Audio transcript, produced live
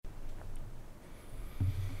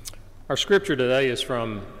Our scripture today is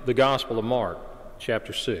from the Gospel of Mark,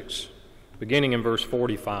 chapter 6, beginning in verse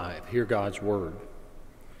 45. Hear God's word.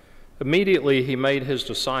 Immediately he made his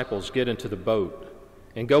disciples get into the boat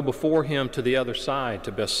and go before him to the other side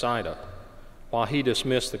to Bethsaida, while he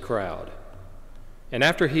dismissed the crowd. And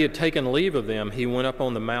after he had taken leave of them, he went up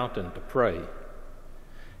on the mountain to pray.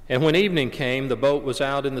 And when evening came, the boat was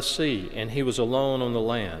out in the sea, and he was alone on the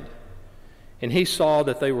land. And he saw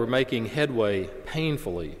that they were making headway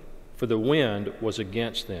painfully, for the wind was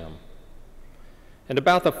against them. And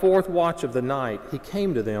about the fourth watch of the night, he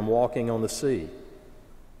came to them walking on the sea.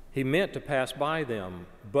 He meant to pass by them,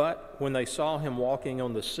 but when they saw him walking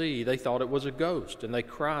on the sea, they thought it was a ghost, and they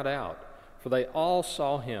cried out, for they all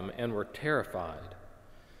saw him and were terrified.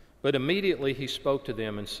 But immediately he spoke to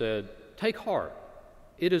them and said, "Take heart,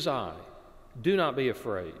 it is I. Do not be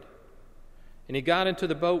afraid." And he got into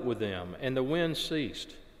the boat with them, and the wind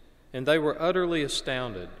ceased, and they were utterly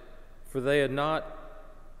astounded, for they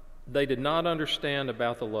did not understand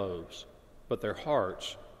about the loaves, but their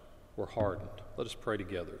hearts were hardened. Let us pray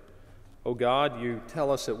together. O God, you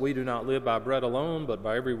tell us that we do not live by bread alone, but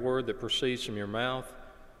by every word that proceeds from your mouth.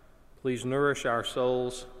 Please nourish our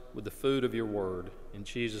souls with the food of your word. In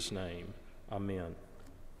Jesus' name, amen.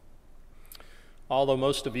 Although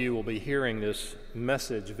most of you will be hearing this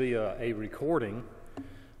message via a recording,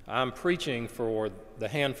 I'm preaching for the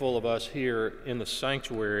handful of us here in the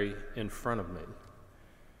sanctuary in front of me.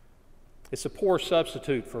 It's a poor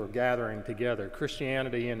substitute for gathering together.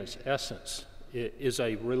 Christianity, in its essence, is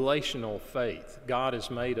a relational faith. God has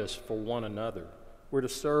made us for one another. We're to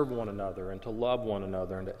serve one another and to love one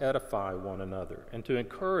another and to edify one another and to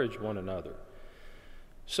encourage one another.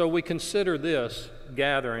 So we consider this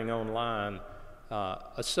gathering online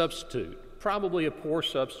a substitute, probably a poor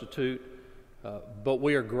substitute, but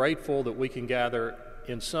we are grateful that we can gather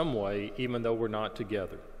in some way, even though we're not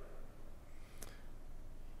together.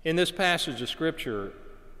 In this passage of Scripture,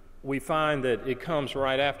 we find that it comes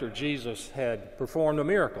right after Jesus had performed a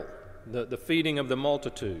miracle, the feeding of the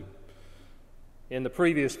multitude. In the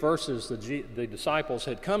previous verses, the disciples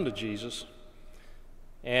had come to Jesus,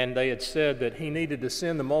 and they had said that he needed to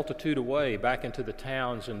send the multitude away back into the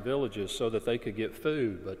towns and villages so that they could get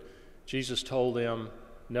food. But Jesus told them,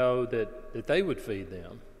 no, that they would feed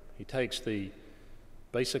them. He takes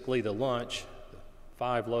basically the lunch,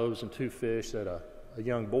 5 loaves and 2 fish that a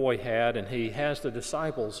young boy had, and he has the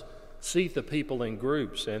disciples seat the people in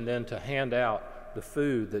groups and then to hand out the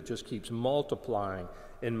food that just keeps multiplying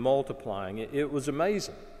and multiplying. It was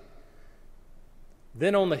amazing.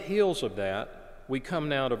 Then on the heels of that, we come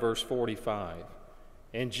now to verse 45.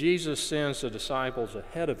 And Jesus sends the disciples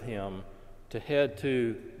ahead of him to head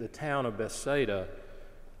to the town of Bethsaida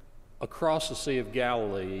across the Sea of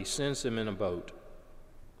Galilee. He sends them in a boat.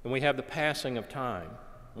 And we have the passing of time.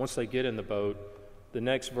 Once they get in the boat, the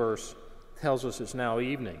next verse tells us it's now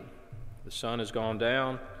evening. The sun has gone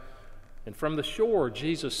down. And from the shore,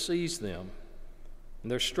 Jesus sees them.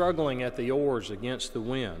 And they're struggling at the oars against the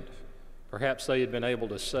wind. Perhaps they had been able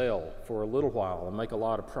to sail for a little while and make a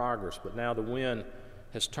lot of progress, but now the wind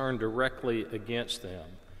has turned directly against them,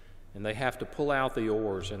 and they have to pull out the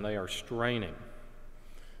oars, and they are straining.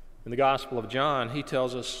 In the Gospel of John, he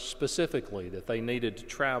tells us specifically that they needed to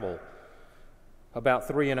travel about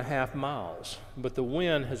 3.5 miles, but the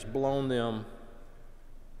wind has blown them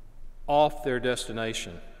off their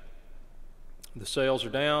destination. The sails are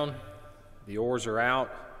down, the oars are out,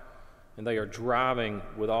 and they are driving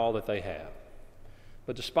with all that they have.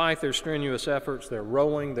 But despite their strenuous efforts, they're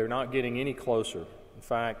rowing, they're not getting any closer. In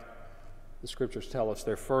fact, the scriptures tell us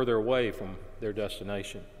they're further away from their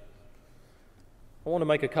destination. I want to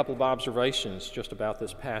make a couple of observations just about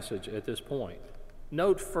this passage at this point.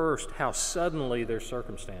 Note first how suddenly their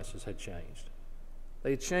circumstances had changed.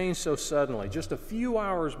 They had changed so suddenly, just a few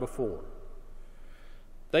hours before.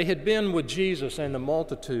 They had been with Jesus and the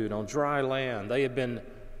multitude on dry land. They had been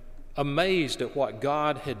amazed at what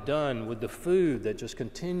God had done with the food that just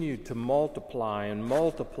continued to multiply, and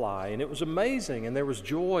it was amazing, and there was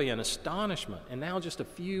joy and astonishment. And now just a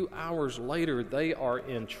few hours later, they are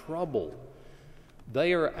in trouble.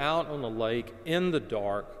 They are out on the lake in the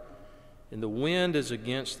dark, and the wind is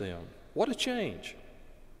against them. What a change.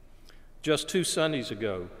 Just 2 Sundays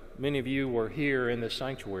ago, many of you were here in this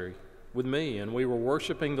sanctuary with me, and we were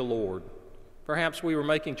worshiping the Lord. Perhaps we were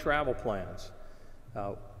making travel plans.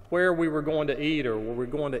 Where we were going to eat, or were we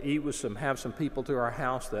going to eat with have some people to our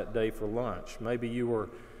house that day for lunch. Maybe you were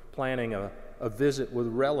planning a visit with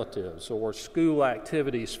relatives or school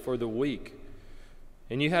activities for the week.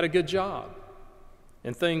 And you had a good job,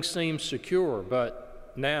 and things seemed secure,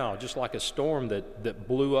 but now, just like a storm that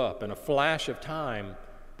blew up in a flash of time,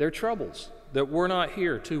 They're troubles that were not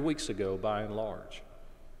here 2 weeks ago by and large.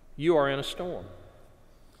 You are in a storm.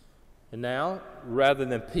 And now, rather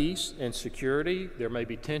than peace and security, there may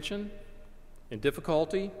be tension and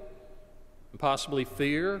difficulty, and possibly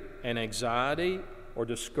fear and anxiety or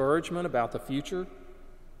discouragement about the future.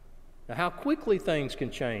 Now, how quickly things can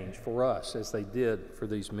change for us as they did for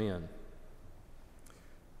these men.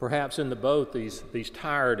 Perhaps in the boat, these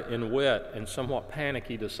tired and wet and somewhat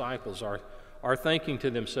panicky disciples are thinking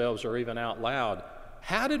to themselves or even out loud,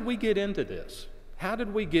 how did we get into this? How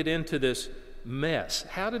did we get into this mess?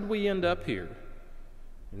 How did we end up here?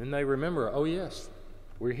 And then they remember, oh yes,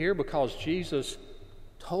 we're here because Jesus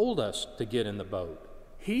told us to get in the boat.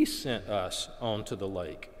 He sent us onto the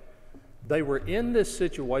lake. They were in this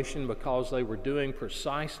situation because they were doing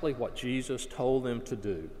precisely what Jesus told them to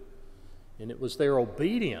do. And it was their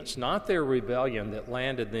obedience, not their rebellion, that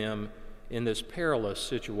landed them in this perilous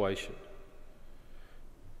situation.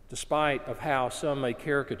 Despite of how some may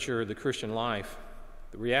caricature the Christian life,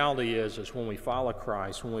 the reality is when we follow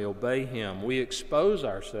Christ, when we obey Him, we expose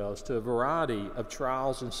ourselves to a variety of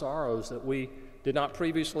trials and sorrows that we did not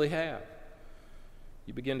previously have.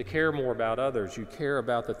 You begin to care more about others. You care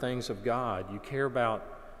about the things of God. You care about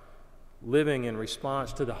living in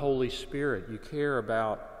response to the Holy Spirit. You care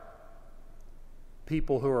about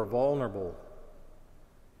people who are vulnerable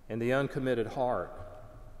and the uncommitted heart.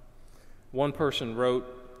 One person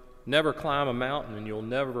wrote, "Never climb a mountain and you'll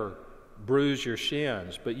never bruise your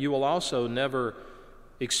shins, but you will also never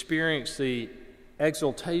experience the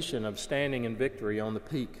exultation of standing in victory on the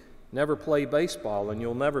peak. Never play baseball and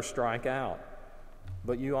you'll never strike out,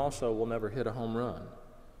 but you also will never hit a home run.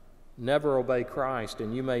 Never obey Christ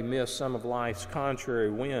and you may miss some of life's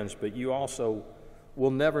contrary winds, but you also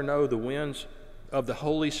will never know the winds of the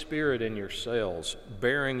Holy Spirit in your sails,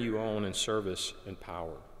 bearing you on in service and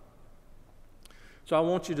power." So I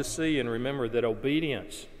want you to see and remember that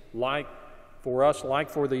obedience, like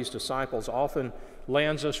for these disciples, often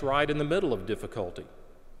lands us right in the middle of difficulty.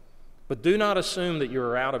 But do not assume that you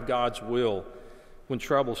are out of God's will when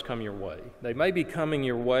troubles come your way. They may be coming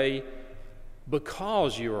your way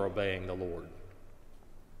because you are obeying the Lord.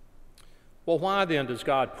 Well, why then does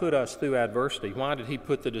God put us through adversity? Why did He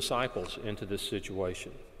put the disciples into this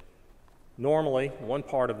situation? Normally, one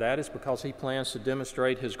part of that is because He plans to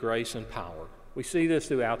demonstrate His grace and power. We see this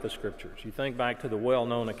throughout the Scriptures. You think back to the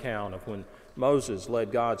well-known account of when Moses led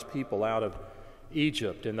God's people out of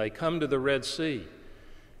Egypt and they come to the Red Sea,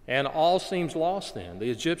 and all seems lost then. The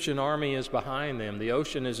Egyptian army is behind them. The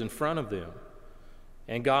ocean is in front of them.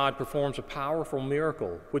 And God performs a powerful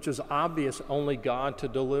miracle, which is obvious only God to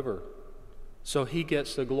deliver. So He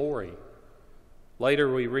gets the glory. Later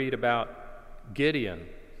we read about Gideon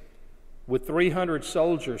with 300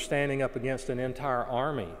 soldiers standing up against an entire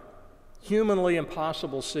army. Humanly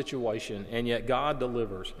impossible situation, and yet God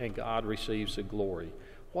delivers and God receives the glory.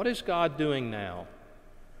 What is God doing now?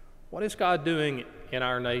 What is God doing in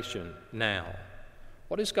our nation now?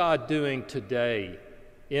 What is God doing today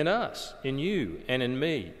in us, in you, and in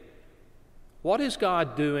me? What is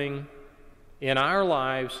God doing in our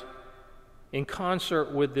lives in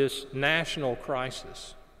concert with this national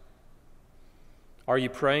crisis? Are you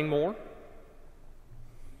praying more?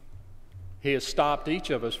 He has stopped each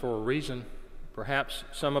of us for a reason. Perhaps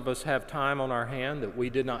some of us have time on our hand that we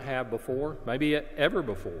did not have before, maybe ever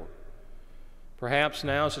before. Perhaps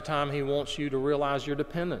now is the time He wants you to realize your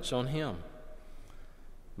dependence on Him.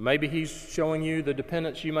 Maybe He's showing you the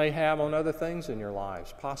dependence you may have on other things in your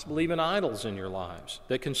lives, possibly even idols in your lives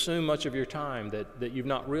that consume much of your time that you've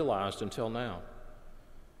not realized until now.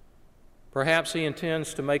 Perhaps He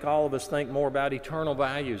intends to make all of us think more about eternal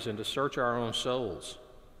values and to search our own souls.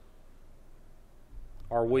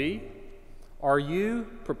 Are you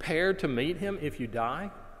prepared to meet Him if you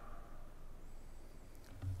die?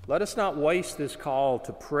 Let us not waste this call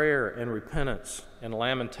to prayer and repentance and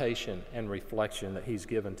lamentation and reflection that He's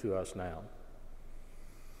given to us now.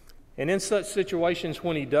 And in such situations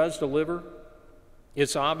when He does deliver,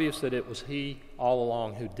 it's obvious that it was He all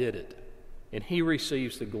along who did it, and He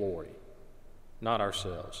receives the glory, not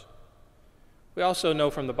ourselves. We also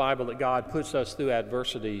know from the Bible that God puts us through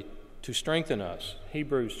adversity to strengthen us.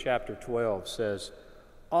 Hebrews chapter 12 says,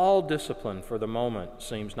 "All discipline for the moment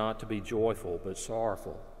seems not to be joyful but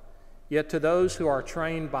sorrowful. Yet to those who are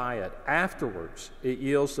trained by it, afterwards it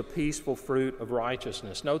yields the peaceful fruit of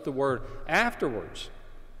righteousness." Note the word afterwards.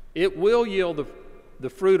 It will yield the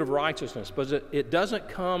fruit of righteousness, but it doesn't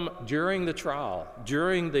come during the trial,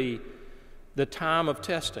 during the time of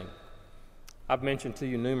testing. I've mentioned to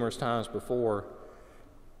you numerous times before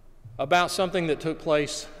about something that took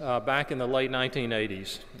place back in the late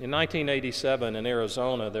 1980s. In 1987 in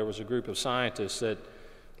Arizona, there was a group of scientists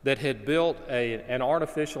that had built an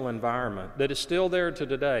artificial environment that is still there to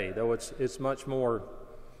today, though it's much more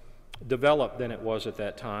developed than it was at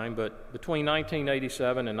that time. But between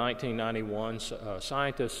 1987 and 1991,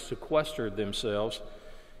 scientists sequestered themselves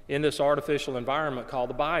in this artificial environment called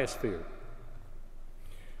the biosphere.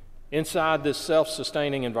 Inside this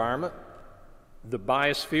self-sustaining environment, the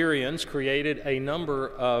biospherians created a number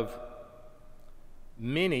of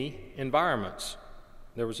mini environments.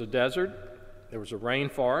 There was a desert, there was a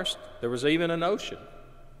rainforest, there was even an ocean.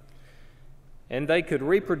 And they could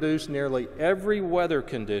reproduce nearly every weather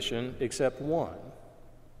condition except one: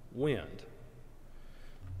 wind.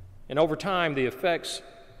 And over time, the effects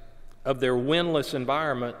of their windless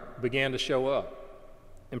environment began to show up.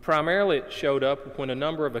 And primarily it showed up when a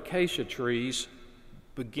number of acacia trees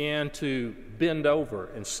began to bend over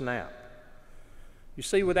and snap. You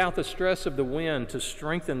see, without the stress of the wind to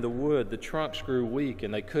strengthen the wood, the trunks grew weak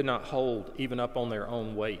and they could not hold even up on their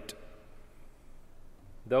own weight.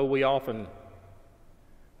 Though we often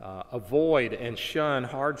avoid and shun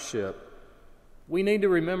hardship, we need to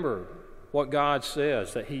remember what God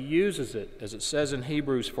says, that He uses it, as it says in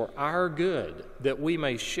Hebrews, for our good, that we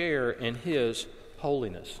may share in His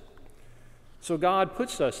holiness. So God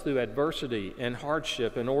puts us through adversity and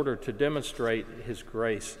hardship in order to demonstrate His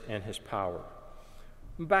grace and His power.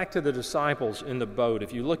 Back to the disciples in the boat.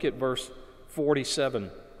 If you look at verse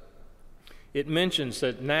 47, it mentions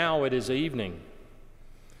that now it is evening.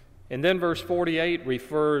 And then verse 48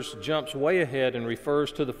 jumps way ahead and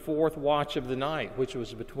refers to the fourth watch of the night, which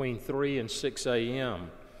was between 3 and 6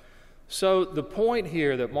 a.m. So the point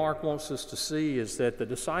here that Mark wants us to see is that the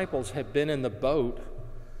disciples have been in the boat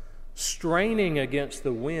straining against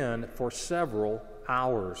the wind for several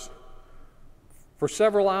hours. For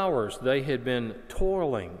several hours they had been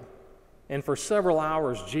toiling, and for several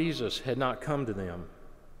hours Jesus had not come to them.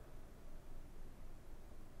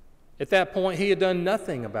 At that point, He had done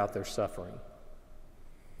nothing about their suffering.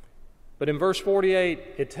 But in verse 48,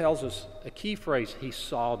 it tells us a key phrase: He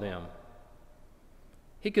saw them.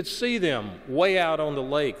 He could see them way out on the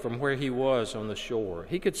lake from where He was on the shore.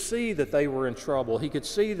 He could see that they were in trouble. He could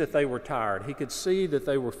see that they were tired. He could see that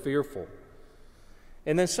they were fearful.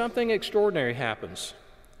 And then something extraordinary happens.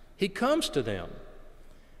 He comes to them.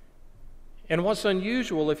 And what's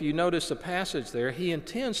unusual, if you notice the passage there, He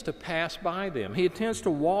intends to pass by them. He intends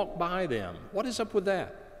to walk by them. What is up with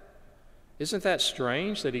that? Isn't that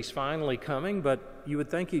strange that He's finally coming, but you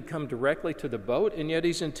would think He'd come directly to the boat, and yet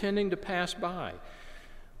He's intending to pass by?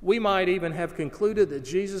 We might even have concluded that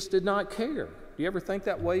Jesus did not care. Do you ever think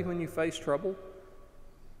that way when you face trouble?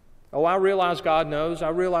 Oh, I realize God knows. I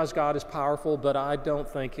realize God is powerful, but I don't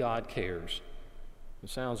think God cares. It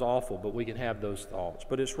sounds awful, but we can have those thoughts.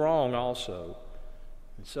 But it's wrong also.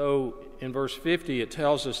 And so in verse 50, it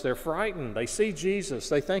tells us they're frightened. They see Jesus.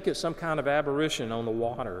 They think it's some kind of apparition on the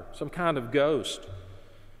water, some kind of ghost.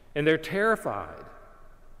 And they're terrified.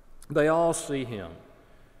 They all see Him.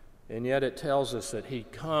 And yet it tells us that He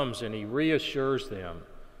comes and He reassures them,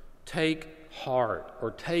 take heart or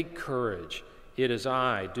take courage. It is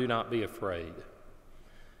I, do not be afraid.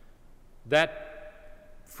 That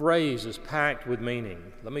phrase is packed with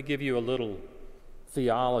meaning. Let me give you a little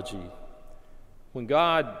theology. When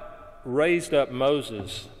God raised up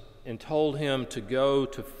Moses and told him to go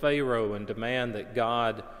to Pharaoh and demand that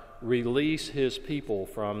God release his people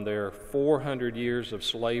from their 400 years of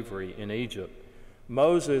slavery in Egypt,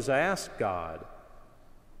 Moses asked God,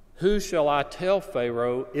 "Who shall I tell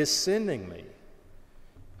Pharaoh is sending me?"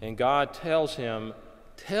 And God tells him,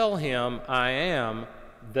 "Tell him I am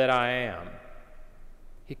that I am."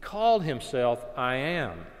 He called Himself I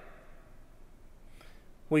am.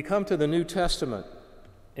 We come to the New Testament,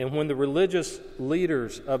 and when the religious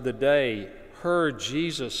leaders of the day heard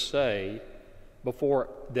Jesus say before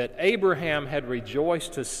that Abraham had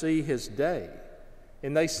rejoiced to see his day,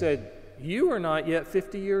 and they said, "You are not yet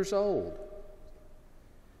 50 years old.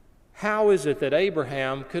 How is it that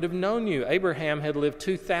Abraham could have known you?" Abraham had lived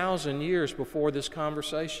 2,000 years before this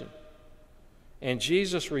conversation. And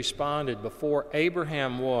Jesus responded, "Before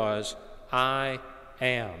Abraham was, I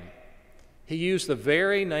am." He used the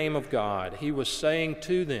very name of God. He was saying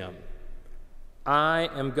to them, "I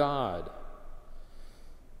am God."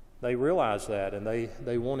 They realized that, and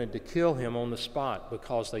they wanted to kill Him on the spot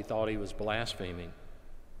because they thought He was blaspheming.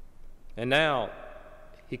 And now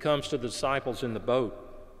He comes to the disciples in the boat,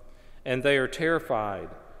 and they are terrified.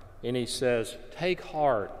 And He says, "Take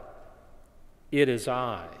heart, it is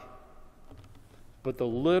I." But the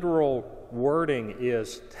literal wording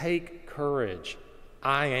is, "Take courage,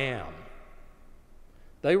 I am.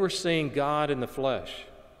 They were seeing God in the flesh,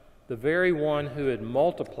 the very one who had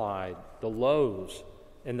multiplied the loaves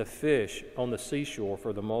and the fish on the seashore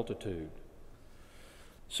for the multitude.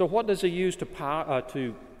 So what does he use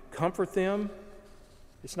to comfort them?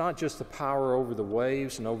 It's not just the power over the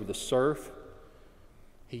waves and over the surf.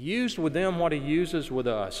 He used with them what he uses with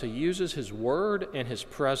us. He uses his word and his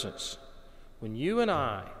presence. When you and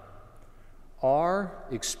I are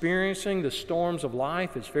experiencing the storms of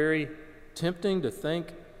life, it's very tempting to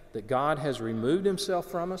think that God has removed himself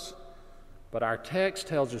from us, but our text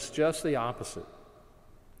tells us just the opposite.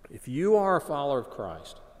 If you are a follower of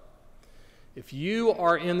Christ, if you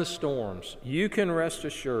are in the storms, you can rest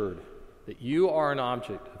assured that you are an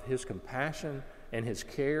object of his compassion and his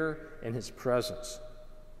care and his presence.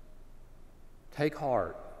 Take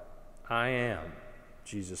heart, I am,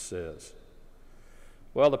 Jesus says.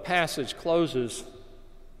 Well, the passage closes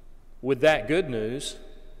with that good news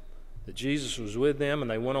that Jesus was with them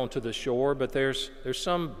and they went onto the shore, but there's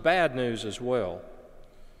some bad news as well.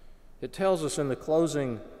 It tells us in the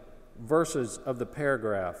closing verses of the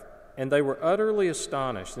paragraph, and they were utterly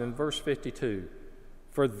astonished, in verse 52,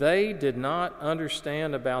 for they did not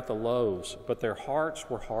understand about the loaves, but their hearts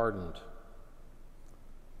were hardened.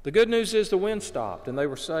 The good news is the wind stopped and they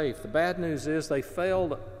were safe. The bad news is they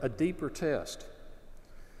failed a deeper test.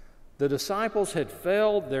 The disciples had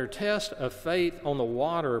failed their test of faith on the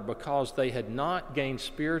water because they had not gained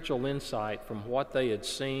spiritual insight from what they had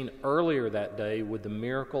seen earlier that day with the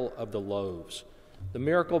miracle of the loaves. The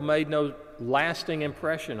miracle made no lasting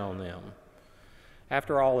impression on them.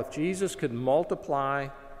 After all, if Jesus could multiply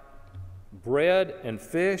bread and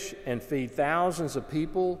fish and feed thousands of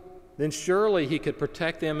people, then surely he could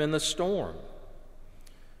protect them in the storm.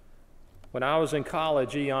 When I was in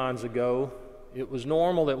college eons ago, it was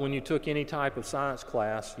normal that when you took any type of science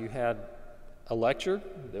class, you had a lecture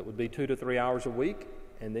that would be 2 to 3 hours a week,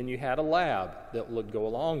 and then you had a lab that would go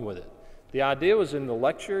along with it. The idea was in the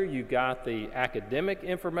lecture, you got the academic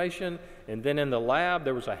information, and then in the lab,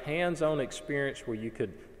 there was a hands-on experience where you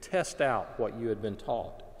could test out what you had been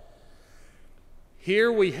taught.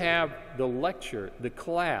 Here we have the lecture, the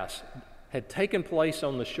class had taken place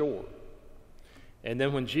on the shore. And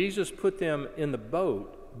then when Jesus put them in the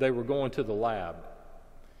boat, they were going to the lab.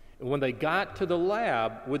 And when they got to the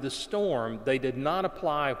lab with the storm, they did not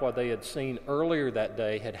apply what they had seen earlier that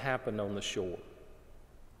day had happened on the shore.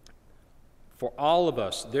 For all of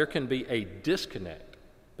us, there can be a disconnect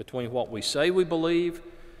between what we say we believe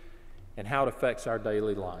and how it affects our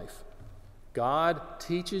daily life. God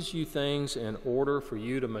teaches you things in order for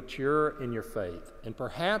you to mature in your faith. And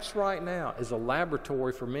perhaps right now is a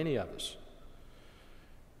laboratory for many of us.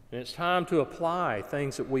 And it's time to apply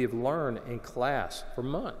things that we have learned in class for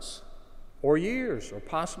months or years or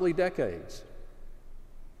possibly decades.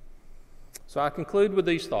 So I conclude with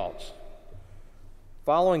these thoughts.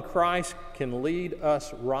 Following Christ can lead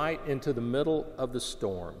us right into the middle of the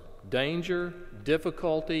storm. Danger,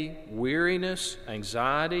 difficulty, weariness,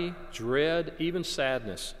 anxiety, dread, even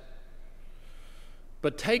sadness.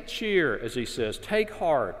 But take cheer, as he says, take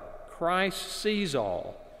heart. Christ sees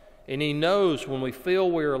all. And he knows when we feel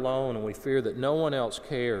we're alone and we fear that no one else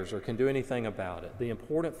cares or can do anything about it. The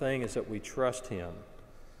important thing is that we trust him.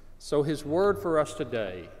 So his word for us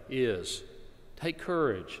today is, take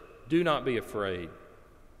courage, do not be afraid.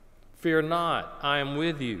 Fear not, I am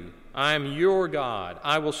with you. I am your God.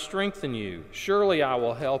 I will strengthen you. Surely I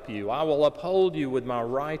will help you. I will uphold you with my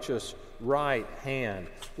righteous right hand.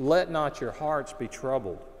 Let not your hearts be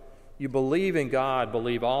troubled. You believe in God,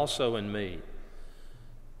 believe also in me.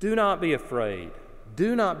 Do not be afraid.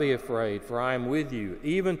 Do not be afraid, for I am with you,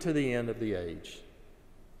 even to the end of the age.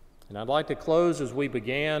 And I'd like to close as we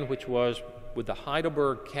began, which was with the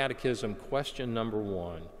Heidelberg Catechism, question number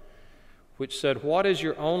 1, which said, what is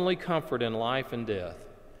your only comfort in life and death?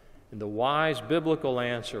 And the wise biblical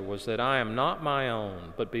answer was that I am not my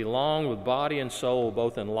own, but belong with body and soul,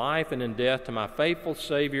 both in life and in death, to my faithful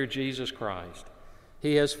Savior, Jesus Christ.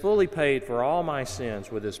 He has fully paid for all my sins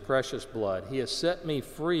with his precious blood. He has set me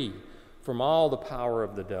free from all the power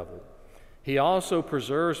of the devil. He also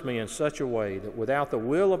preserves me in such a way that without the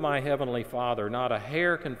will of my heavenly Father, not a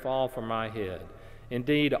hair can fall from my head.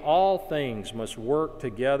 Indeed, all things must work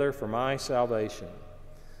together for my salvation.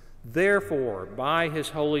 Therefore, by his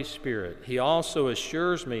Holy Spirit, he also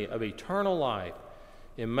assures me of eternal life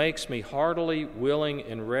and makes me heartily willing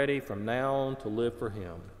and ready from now on to live for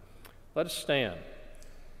him. Let us stand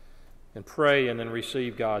and pray and then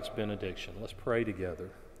receive God's benediction. Let's pray together.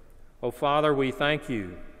 Oh, Father, we thank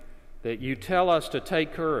you that you tell us to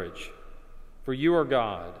take courage, for you are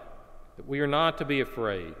God, that we are not to be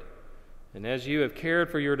afraid. And as you have cared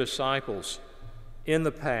for your disciples in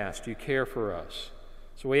the past, you care for us.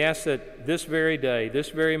 So we ask that this very day, this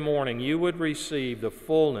very morning, you would receive the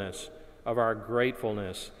fullness of our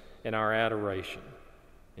gratefulness and our adoration.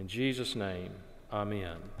 In Jesus' name,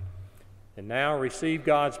 amen. And now receive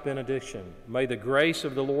God's benediction. May the grace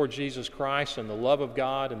of the Lord Jesus Christ and the love of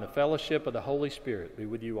God and the fellowship of the Holy Spirit be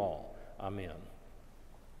with you all. Amen.